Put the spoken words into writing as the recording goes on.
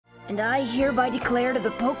and I hereby declare to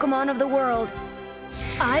the Pokemon of the world,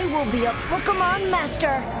 I will be a Pokemon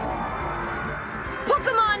Master!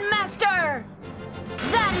 Pokemon Master!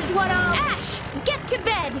 That is what I'll— Ash, get to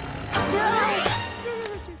bed!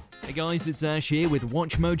 Hey guys, it's Ash here with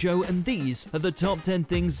WatchMojo, and these are the top 10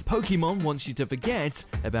 things Pokemon wants you to forget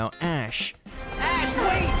about Ash. Ash,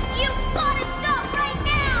 wait! You gotta stop right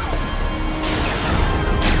now!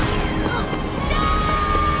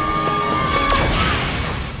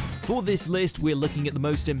 For this list, we're looking at the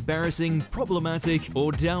most embarrassing, problematic,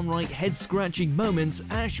 or downright head-scratching moments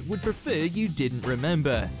Ash would prefer you didn't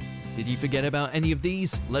remember. Did you forget about any of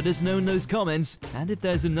these? Let us know in those comments, and if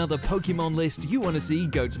there's another Pokemon list you want to see,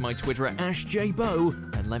 go to my Twitter at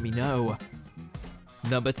AshJBo and let me know.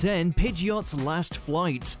 Number 10. Pidgeot's Last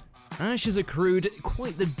Flight. Ash has accrued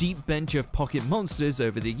quite the deep bench of pocket monsters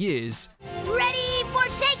over the years. Ready for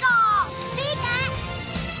takeoff!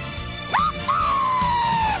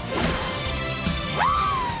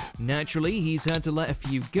 Naturally, he's had to let a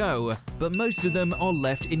few go, but most of them are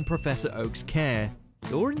left in Professor Oak's care.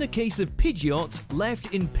 Or in the case of Pidgeot,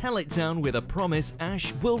 left in Pellet Town with a promise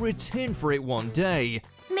Ash will return for it one day.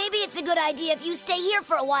 Maybe it's a good idea if you stay here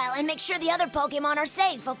for a while and make sure the other Pokemon are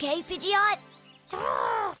safe, okay, Pidgeot?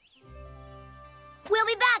 We'll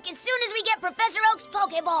be back as soon as we get Professor Oak's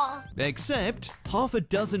Pokeball! Except, half a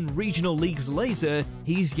dozen regional leagues later,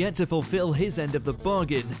 he's yet to fulfill his end of the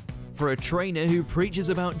bargain. For a trainer who preaches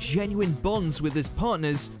about genuine bonds with his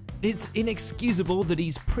partners, it's inexcusable that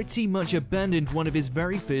he's pretty much abandoned one of his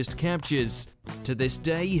very first captures. To this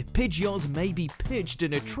day, Pidgeot may be perched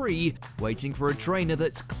in a tree, waiting for a trainer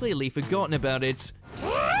that's clearly forgotten about it.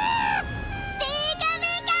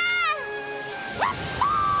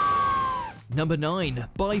 Number 9.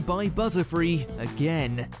 Bye Bye Butterfree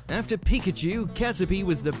again. After Pikachu, Caterpie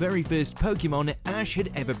was the very first Pokemon Ash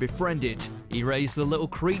had ever befriended. He raised the little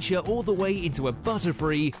creature all the way into a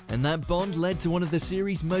Butterfree, and that bond led to one of the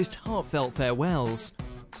series' most heartfelt farewells.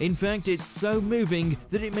 In fact, it's so moving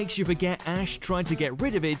that it makes you forget Ash tried to get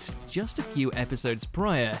rid of it just a few episodes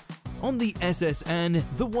prior. On the SSN,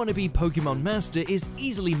 the wannabe Pokemon Master is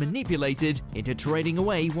easily manipulated into trading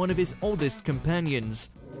away one of his oldest companions.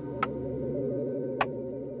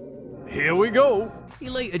 Here we go! He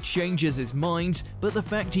later changes his mind, but the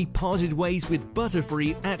fact he parted ways with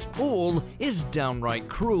Butterfree at all is downright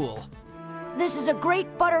cruel. This is a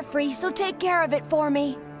great Butterfree, so take care of it for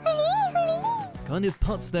me. Kind of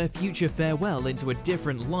puts their future farewell into a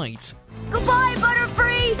different light. Goodbye,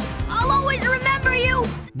 Butterfree! I'll always remember you!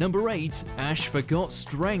 Number 8. Ash Forgot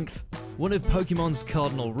Strength. One of Pokemon's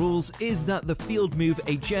cardinal rules is that the field move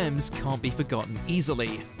HMs can't be forgotten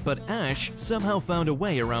easily, but Ash somehow found a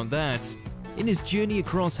way around that. In his journey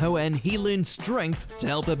across Hoenn, he learned Strength to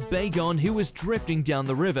help a Bagon who was drifting down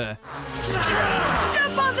the river.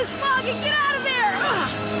 Jump on the slog and get out of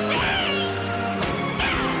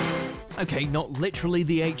there! Okay, not literally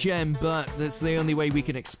the HM, but that's the only way we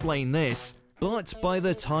can explain this. But by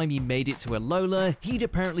the time he made it to Alola, he'd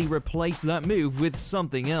apparently replaced that move with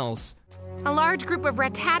something else. A large group of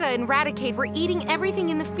Rattata and Raticate were eating everything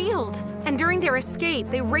in the field, and during their escape,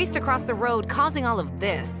 they raced across the road, causing all of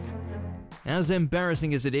this. As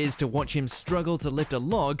embarrassing as it is to watch him struggle to lift a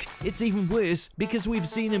log, it's even worse because we've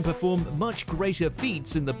seen him perform much greater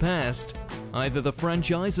feats in the past. Either the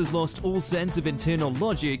franchise has lost all sense of internal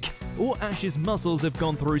logic, or Ash's muscles have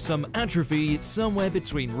gone through some atrophy somewhere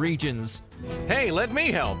between regions. Hey, let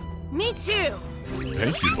me help! Me too!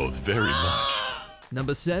 Thank you both very much.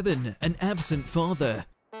 Number 7. An absent father.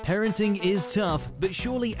 Parenting is tough, but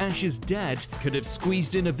surely Ash's dad could have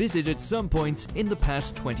squeezed in a visit at some point in the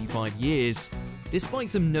past 25 years. Despite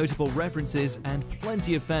some notable references and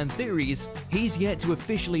plenty of fan theories, he's yet to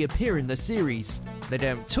officially appear in the series. They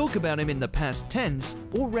don't talk about him in the past tense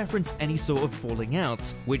or reference any sort of falling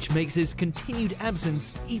out, which makes his continued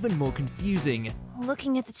absence even more confusing.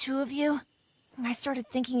 Looking at the two of you, I started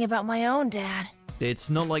thinking about my own dad.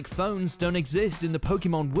 It's not like phones don't exist in the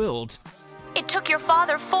Pokemon world. It took your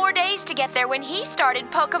father 4 days to get there when he started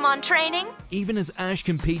Pokemon training. Even as Ash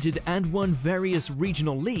competed and won various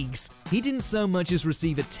regional leagues, he didn't so much as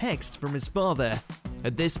receive a text from his father.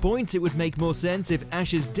 At this point, it would make more sense if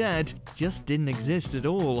Ash's dad just didn't exist at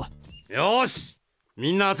all. よし、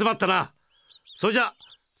みんな集まったな。それじゃ、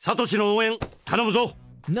サトシの応援頼むぞ。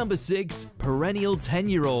 Number 6. Perennial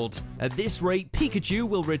 10-year-old. At this rate, Pikachu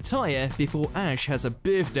will retire before Ash has a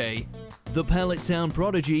birthday. The Pallet Town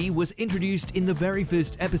prodigy was introduced in the very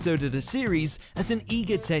first episode of the series as an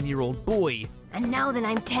eager 10-year-old boy. And now that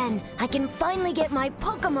I'm 10, I can finally get my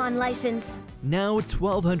Pokemon license. Now,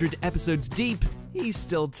 1,200 episodes deep, he's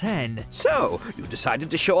still 10. So, you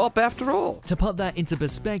decided to show up after all. To put that into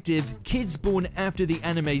perspective, kids born after the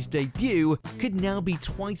anime's debut could now be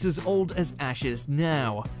twice as old as Ash is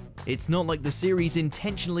now. It's not like the series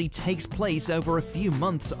intentionally takes place over a few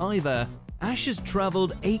months either. Ash has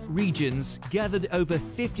traveled 8 regions, gathered over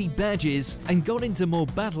 50 badges, and got into more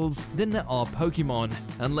battles than there are Pokemon.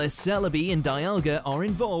 Unless Celebi and Dialga are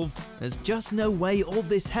involved, there's just no way all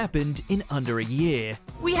this happened in under a year.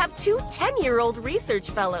 We have 2 10-year-old research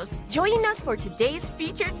fellows joining us for today's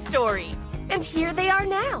featured story. And here they are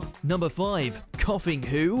now. Number 5. Coughing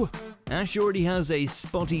Who? Ash already has a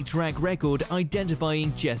spotty track record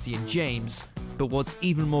identifying Jessie and James. But what's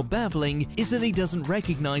even more baffling is that he doesn't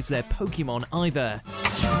recognize their Pokemon either.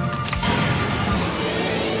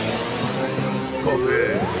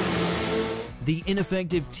 Coffee. The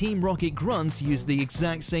ineffective Team Rocket grunts use the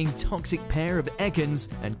exact same toxic pair of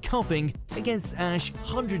Ekans and Coughing against Ash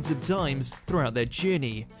hundreds of times throughout their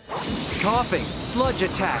journey. Coughing, sludge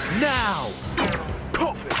attack, now!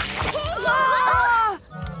 Coffee.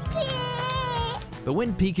 But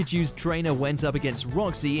when Pikachu's trainer went up against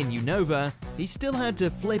Roxy in Unova, he still had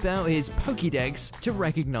to flip out his Pokédex to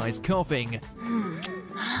recognize Coughing.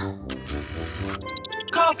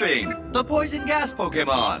 Coughing, the poison gas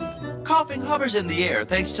Pokemon. Coughing hovers in the air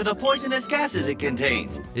thanks to the poisonous gases it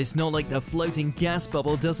contains. It's not like the floating gas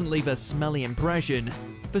bubble doesn't leave a smelly impression.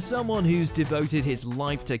 For someone who's devoted his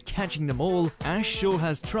life to catching them all, Ash sure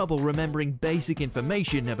has trouble remembering basic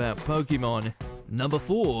information about Pokemon. Number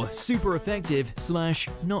 4. Super effective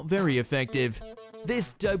 / not very effective.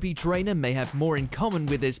 This dopey trainer may have more in common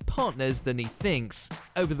with his partners than he thinks.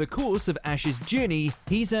 Over the course of Ash's journey,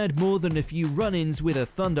 he's had more than a few run-ins with a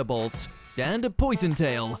Thunderbolt and a Poison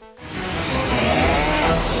Tail.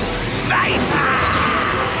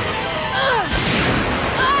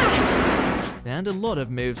 And a lot of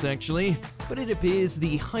moves actually, but it appears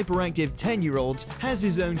the hyperactive 10-year-old has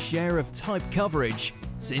his own share of type coverage,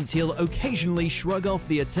 since he'll occasionally shrug off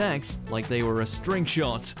the attacks like they were a string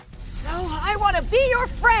shot. So I want to be your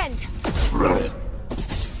friend.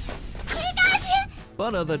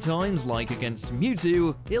 But other times, like against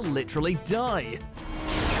Mewtwo, he'll literally die.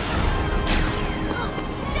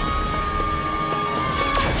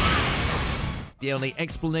 The only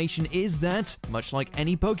explanation is that, much like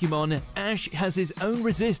any Pokemon, Ash has his own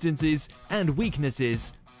resistances and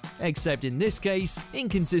weaknesses. Except in this case,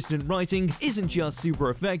 inconsistent writing isn't just super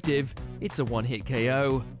effective, it's a one-hit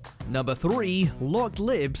KO. Number 3. Locked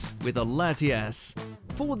Lips with a Latias.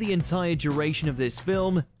 For the entire duration of this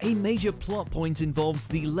film, a major plot point involves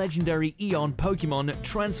the legendary Eon Pokemon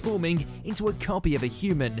transforming into a copy of a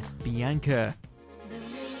human, Bianca.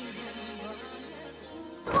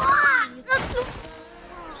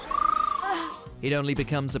 It only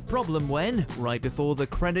becomes a problem when, right before the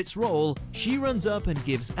credits roll, she runs up and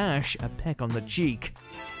gives Ash a peck on the cheek.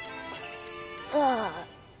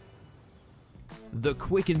 The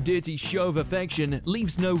quick and dirty show of affection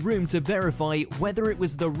leaves no room to verify whether it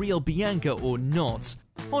was the real Bianca or not.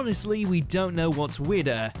 Honestly, we don't know what's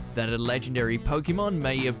weirder, that a legendary Pokemon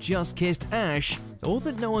may have just kissed Ash, or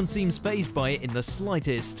that no one seems fazed by it in the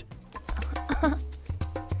slightest.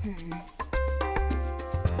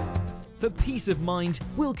 For peace of mind,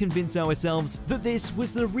 we'll convince ourselves that this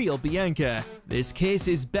was the real Bianca. This kiss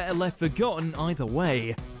is better left forgotten either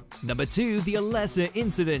way. Number 2. The Elesa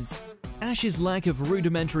incident. Ash's lack of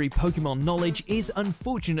rudimentary Pokemon knowledge is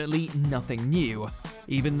unfortunately nothing new.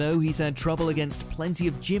 Even though he's had trouble against plenty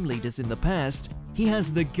of gym leaders in the past, he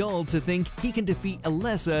has the gall to think he can defeat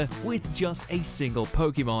Elesa with just a single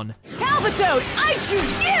Pokemon. Palpitoad, I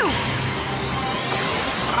choose you!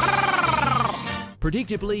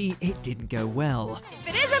 Predictably, it didn't go well. If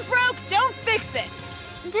it isn't broke, don't fix it.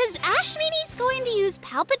 Does Ash mean he's going to use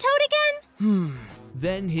Palpitoad again?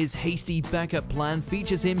 Then his hasty backup plan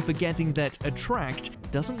features him forgetting that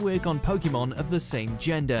Attract doesn't work on Pokemon of the same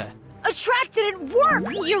gender. Attract didn't work!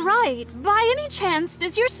 You're right. By any chance,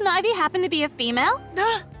 does your Snivy happen to be a female?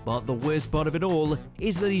 But the worst part of it all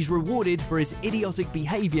is that he's rewarded for his idiotic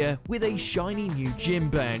behavior with a shiny new gym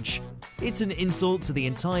badge. It's an insult to the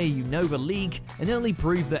entire Unova League and only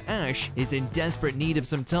proves that Ash is in desperate need of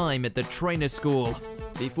some time at the trainer school.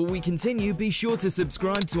 Before we continue, be sure to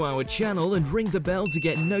subscribe to our channel and ring the bell to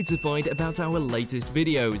get notified about our latest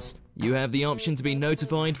videos. You have the option to be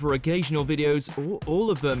notified for occasional videos or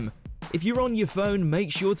all of them. If you're on your phone,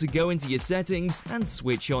 make sure to go into your settings and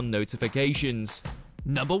switch on notifications.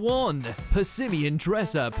 Number 1. Persimmon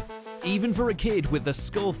Dress Up. Even for a kid with a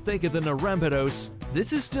skull thicker than a Rampardos,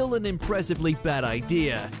 this is still an impressively bad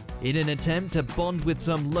idea. In an attempt to bond with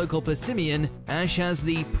some local Persimmon, Ash has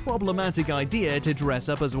the problematic idea to dress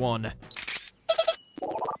up as one.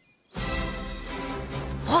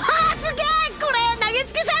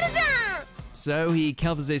 so he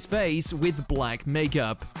covers his face with black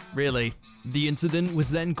makeup. Really. The incident was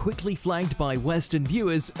then quickly flagged by Western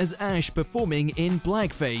viewers as Ash performing in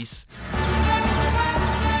blackface.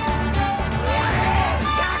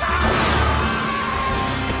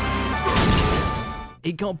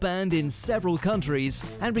 It got banned in several countries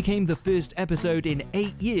and became the first episode in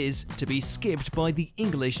 8 years to be skipped by the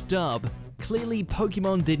English dub. Clearly,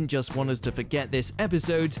 Pokemon didn't just want us to forget this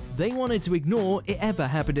episode, they wanted to ignore it ever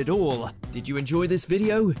happened at all. Did you enjoy this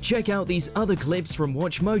video? Check out these other clips from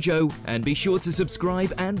WatchMojo and be sure to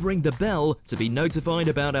subscribe and ring the bell to be notified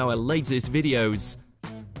about our latest videos.